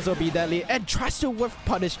will also be deadly, and tries to whiff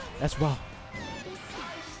punish as well.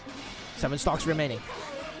 7 stocks remaining.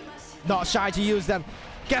 Not shy to use them.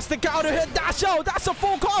 Gets the counter hit, dash out. That's a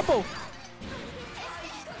full combo.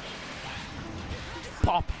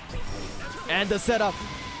 Pop. And the setup.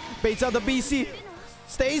 Baits out the BC.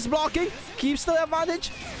 Stays blocking. Keeps the advantage.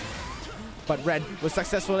 But Ren will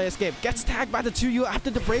successfully escape. Gets tagged by the 2U after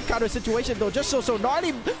the brave counter situation, though. Just so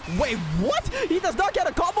gnarly. Wait, what? He does not get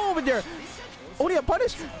a combo over there. Only a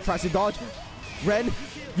punish. Tries to dodge. Ren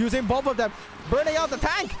using both of them. Burning out the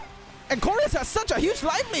tank. And korius has such a huge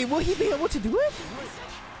life lead. Will he be able to do it?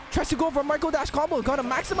 Tries to go for Micro Dash combo. Gotta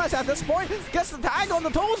maximize at this point. Gets the tag on the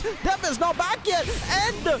toes. Def is not back yet.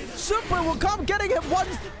 And the super will come, getting him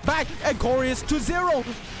once back. And korius to 0.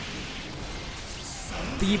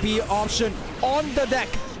 DB option on the deck.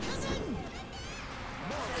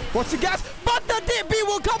 What's the gas? But the DB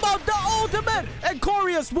will come out. The ultimate. And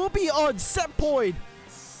korius will be on set point.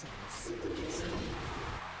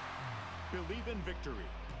 Believe in victory.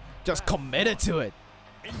 Just committed to it.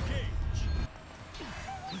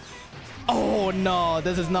 Oh no,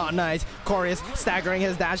 this is not nice. korius staggering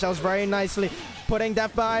his dash outs very nicely. Putting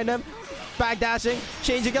Def behind him. Backdashing,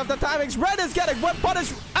 changing up the timings. Ren is getting whip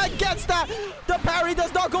punish against that. The parry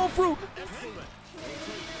does not go through.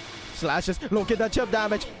 Slashes. Look at the chip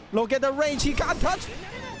damage. Look at the range. He can't touch.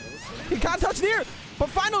 He can't touch near. But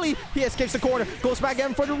finally, he escapes the corner. Goes back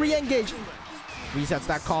in for the re-engage. Resets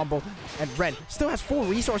that combo. And Ren still has full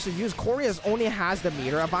resources to use. korius only has the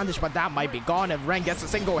meter advantage, but that might be gone if Ren gets a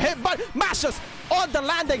single hit. But mashes on the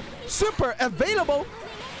landing. Super available.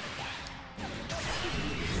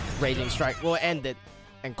 Raging strike will end it.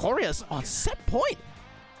 And korius on set point.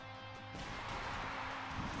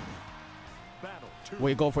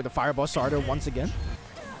 We go for the fireball starter once again.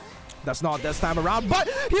 That's not this time around, but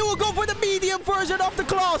he will go for the medium version of the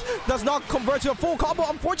claws. Does not convert to a full combo,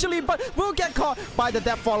 unfortunately, but will get caught by the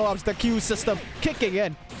depth follow-ups. The Q system kicking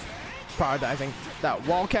in. Prioritizing that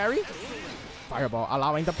wall carry. Fireball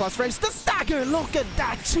allowing the plus frames. The stagger, look at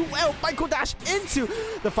that. 2L Micro Dash into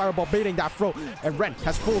the fireball, baiting that throw. And Ren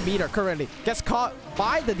has full meter currently. Gets caught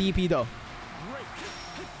by the DP though.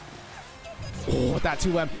 Oh, that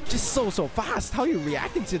 2M. Just so fast. How are you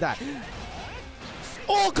reacting to that?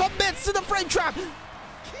 Oh, commits to the frame trap.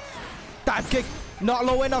 Dive kick. Not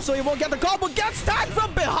low enough, so he won't get the combo. Gets tagged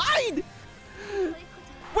from behind.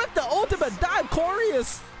 With the ultimate dive,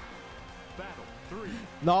 korius Battle 3.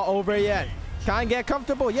 Not over yet. Can't get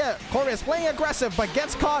comfortable yet. Korius playing aggressive, but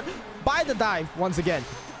gets caught by the dive once again.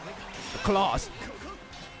 The claws.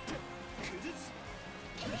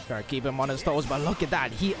 Try to keep him on his toes, but look at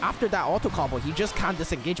that. After that auto combo, he just can't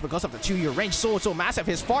disengage because of the 2-year range. So massive.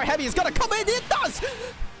 His far heavy is gonna come in. It does!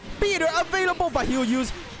 Beater available, but he'll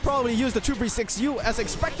probably use the 236U as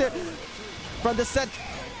expected from the set.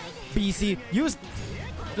 BC used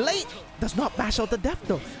late. Does not mash out the depth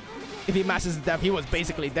though. If he mashes the depth, he was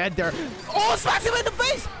basically dead there. Oh, smacks him in the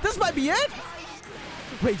face! This might be it!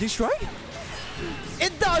 Raging Strike?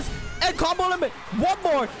 It does! And combo limit! One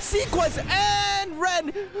more sequence, and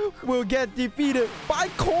Ren will get defeated by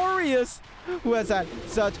Korius, who has had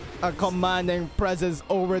such a commanding presence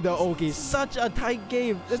over the Oki. Such a tight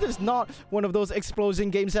game. This is not one of those explosion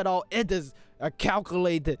games at all. It is a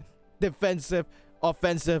calculated, defensive,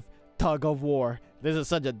 offensive tug of war. This is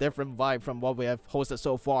such a different vibe from what we have hosted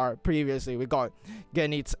so far. Previously, we got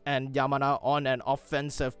Genitz and Yamana on an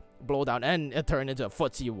offensive blowdown, and it turned into a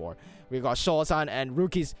footsie war. We got Shosan and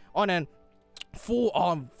Rookies on an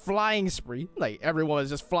full-on flying spree. Like, everyone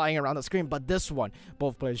was just flying around the screen. But this one,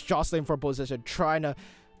 both players jostling for position, trying to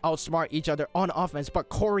outsmart each other on offense. But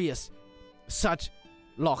Korius, such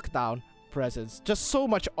lockdown presence, just so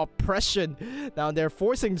much oppression down there,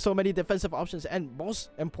 forcing so many defensive options, and most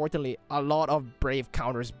importantly, a lot of brave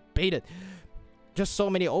counters baited. Just so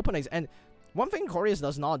many openings. And one thing Korius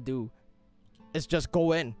does not do is just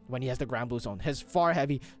go in when he has the Granblue zone. His far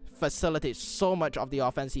heavy facilitates so much of the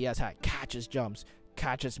offense he has had. Catches jumps,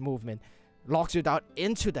 catches movement, locks you down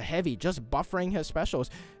into the heavy, just buffering his specials.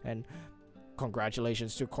 And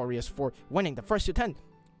congratulations to Korius for winning the first to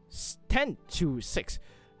 10-6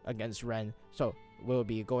 against Ren. So we'll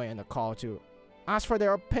be going in the call to ask for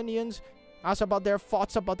their opinions, ask about their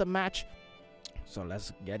thoughts about the match. So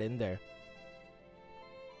let's get in there.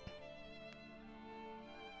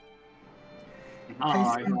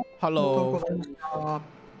 Hi. Hello.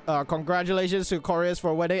 Congratulations to Korius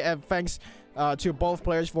for winning, and thanks to both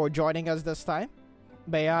players for joining us this time.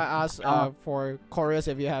 May I ask for Korius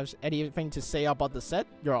if you have anything to say about the set?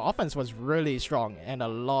 Your offense was really strong and a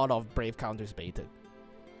lot of brave counters baited.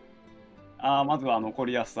 まずはコ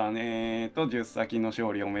リアスさん、10先の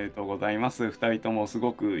勝利おめでとうございます。2人ともす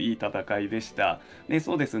ごくいい戦いでした。で、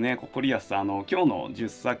そうですね、コリアスさん、今日の10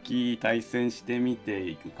先対戦してみ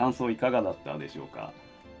て、感想いかがだったでしょうか？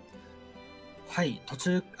はい、途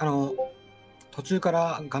中か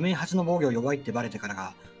ら画面端の防御弱いってバレてから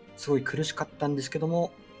がすごい苦しかったんですけど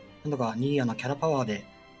も、なんとかニーヤのキャラパワーで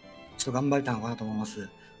ちょっと頑張れたのかなと思います。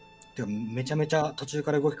てかめちゃめちゃ途中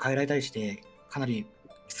から動き変えられたりしてかなり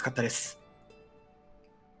きつかったです。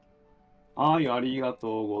はい、ありが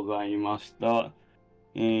とうございました。聴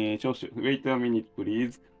取、wait a minute,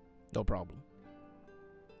 please. No problem.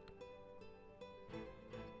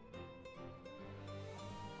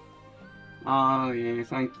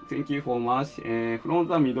 Thank you for much. From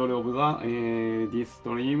the middle of this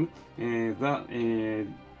stream, at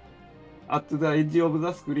the edge of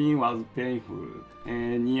the screen was painful.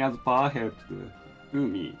 Nia's power helped to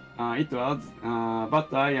me. It was,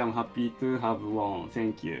 but I am happy to have won.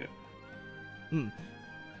 Thank you.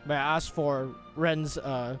 May I ask for Ren's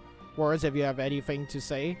words if you have anything to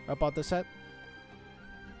say about the set?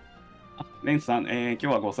 レンさん、今日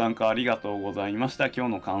はご参加ありがとうございました。今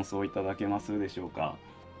日の感想いただけますでしょうか？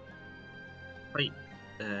はい。い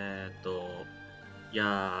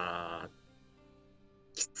や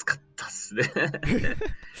ー、きつかったっすね。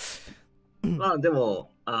まあでも、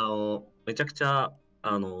めちゃくちゃ、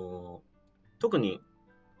特に、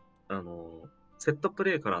セットプ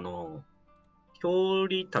レーからの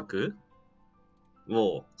表裏卓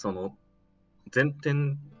を、前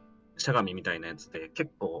転しゃがみみたいなやつで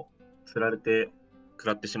結構、釣られて食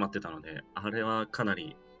らってしまってたので、あれはかな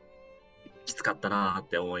りきつかったなーっ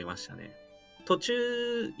て思いましたね。途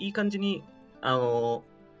中いい感じに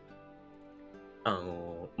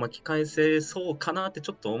巻き返せそうかなってち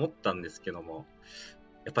ょっと思ったんですけども、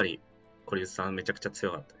やっぱりコリウスさんめちゃくちゃ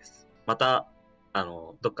強かったです。また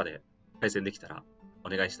どっかで対戦できたらお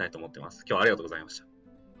願いしたいと思ってます。今日はありがとうございまし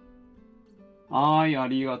た。はい、あ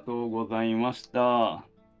りがとうございました。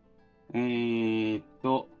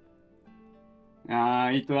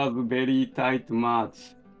It was very tight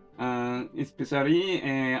match. Especially,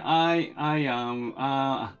 I am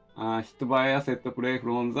hit by a set play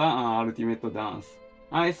from the ultimate dance.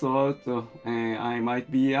 I thought I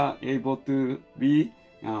might be able to be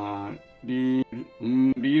real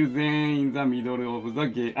zen in the middle of the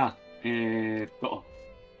game.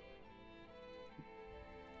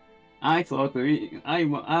 I thought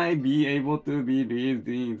I'd be able to be real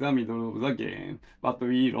in the middle of the game, but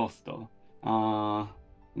we lost.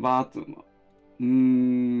 But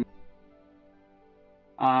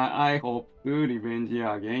I hope to revenge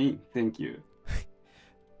again. Thank you.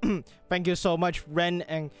 Thank you so much, Ren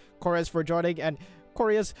and Korius, for joining. And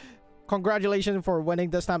Korius, congratulations for winning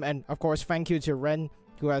this time. And of course, thank you to Ren,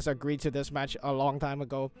 who has agreed to this match a long time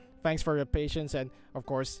ago. Thanks for your patience. And of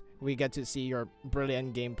course, we get to see your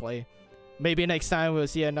brilliant gameplay. Maybe next time we'll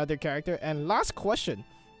see another character. And last question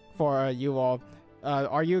for you all.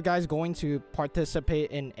 Are you guys going to participate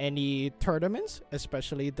in any tournaments,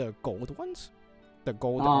 especially the gold ones? The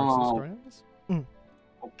gold Arceus tournaments?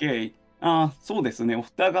 OK。そうですね。お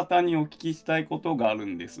二方にお聞きしたいことがある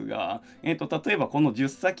んですが、例えばこの10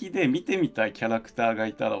先で見てみたいキャラクターが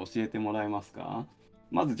いたら教えてもらえますか？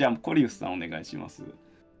まずじゃあコリウスさんお願いします。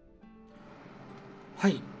は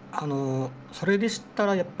い、それでした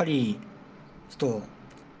らやっぱりちょっ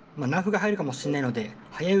と、ナーフが入るかもしれないので、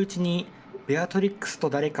早いうちにベアトリックス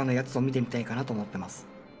と誰かのやつを見てみたいかなと思ってます。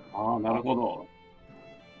なるほど。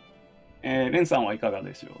レンさんはいかが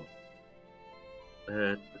でしょう？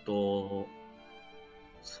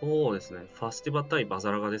そうですね。ファスティバ対バ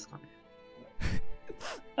ザラガですかね。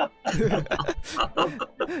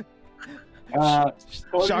シ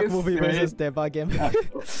ョックムービー vs デバーゲーム。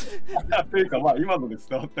というか、まあ今ので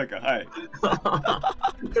伝わったか、はい。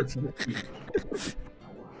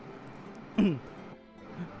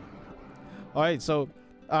Alright, so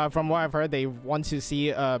from what I've heard, they want to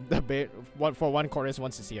see one chorus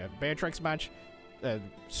wants to see a Beatrix match.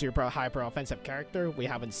 Super hyper offensive character we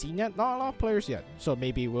haven't seen yet. Not a lot of players yet, so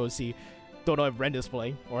maybe we'll see. Don't know if Ren is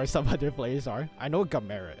playing or some other players are. I know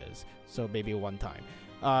Gamera is, so maybe one time.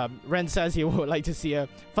 Ren says he would like to see a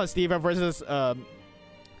Fastiva versus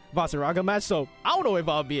Vasaraga match, so I don't know if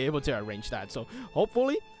I'll be able to arrange that. So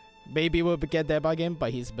hopefully, maybe we'll get that by him,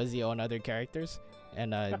 but he's busy on other characters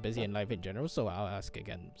and busy in life in general, so I'll ask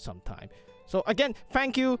again sometime. So again,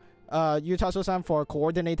 thank you, Yutaso-san, for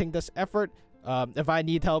coordinating this effort. If I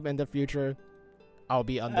need help in the future, I'll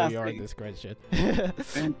be under your discretion.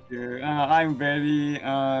 Thank you. I'm very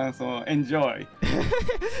so enjoy.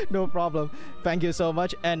 No problem. Thank you so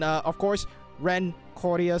much. And of course, Ren,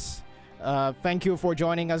 Korius, thank you for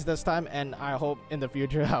joining us this time. And I hope in the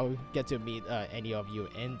future I'll get to meet any of you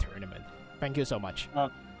in tournament. Thank you so much.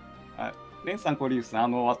 レンさん、コリウスさ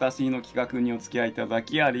ん、私の企画にお付き合いいただ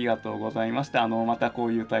きありがとうございました。またこ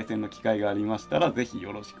ういう対戦の機会がありましたら、ぜひ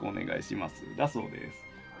よろしくお願いします。だそうです。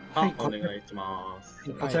はい、お願いしま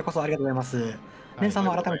す。こちらこそありがとうございます。レンさん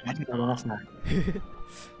も改めてありがとうございます。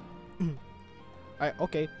Alright,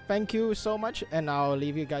 okay. Thank you so much, and I'll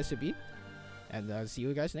leave you guys to be. And see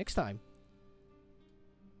you guys next time.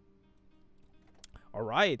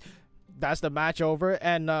 Alright, that's the match over,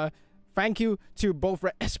 and thank you to both,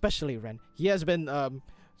 especially Ren. He has been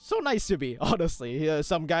so nice to me, honestly.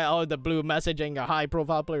 Some guy out of the blue messaging a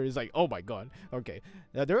high-profile player is like, oh my god, okay.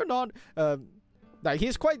 They're not... Like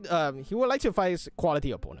he's quite he would like to fight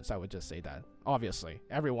quality opponents, I would just say that. Obviously,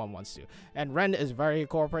 everyone wants to. And Ren is very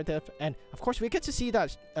cooperative, and of course we get to see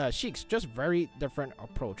that Sheiks, just very different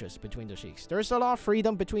approaches between the Sheiks. There's a lot of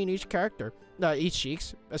freedom between each character, each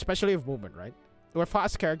Sheiks, especially with movement, right? With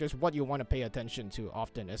fast characters, what you want to pay attention to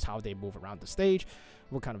often is how they move around the stage,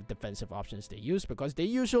 what kind of defensive options they use, because they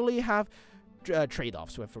usually have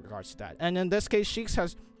trade-offs with regards to that. And in this case, Sheiks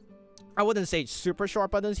has, I wouldn't say super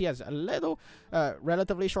short buttons. He has a little,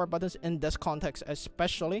 relatively short buttons in this context,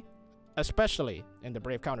 especially in the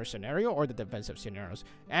Brave Counter scenario or the defensive scenarios.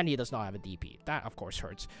 And he does not have a DP. That, of course,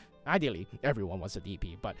 hurts. Ideally, everyone wants a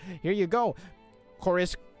DP. But here you go.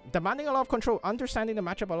 Korius demanding a lot of control, understanding the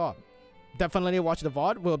matchup a lot. Definitely watch the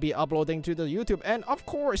VOD. We'll be uploading to the YouTube. And, of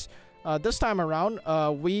course, this time around,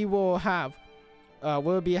 we will have...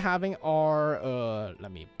 we'll be having our...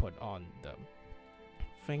 let me put on the...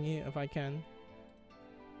 thingy if I can.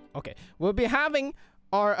 Okay, we'll be having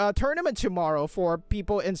our tournament tomorrow for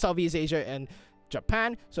people in Southeast Asia and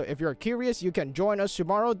Japan. So if you're curious, you can join us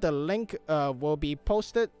tomorrow. The link will be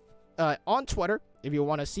posted on Twitter if you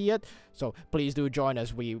want to see it. So please do join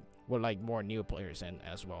us. We would like more new players in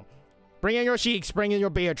as well. Bring in your Sheiks, bring in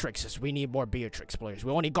your Beatrixes. We need more Beatrix players.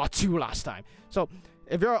 We only got 2 last time. So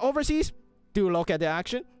if you're overseas, do look at the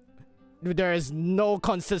action. There is no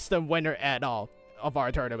consistent winner at all of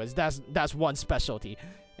our tournaments. That's one specialty.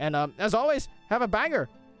 And as always, have a banger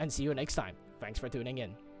and see you next time. Thanks for tuning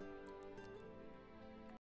in.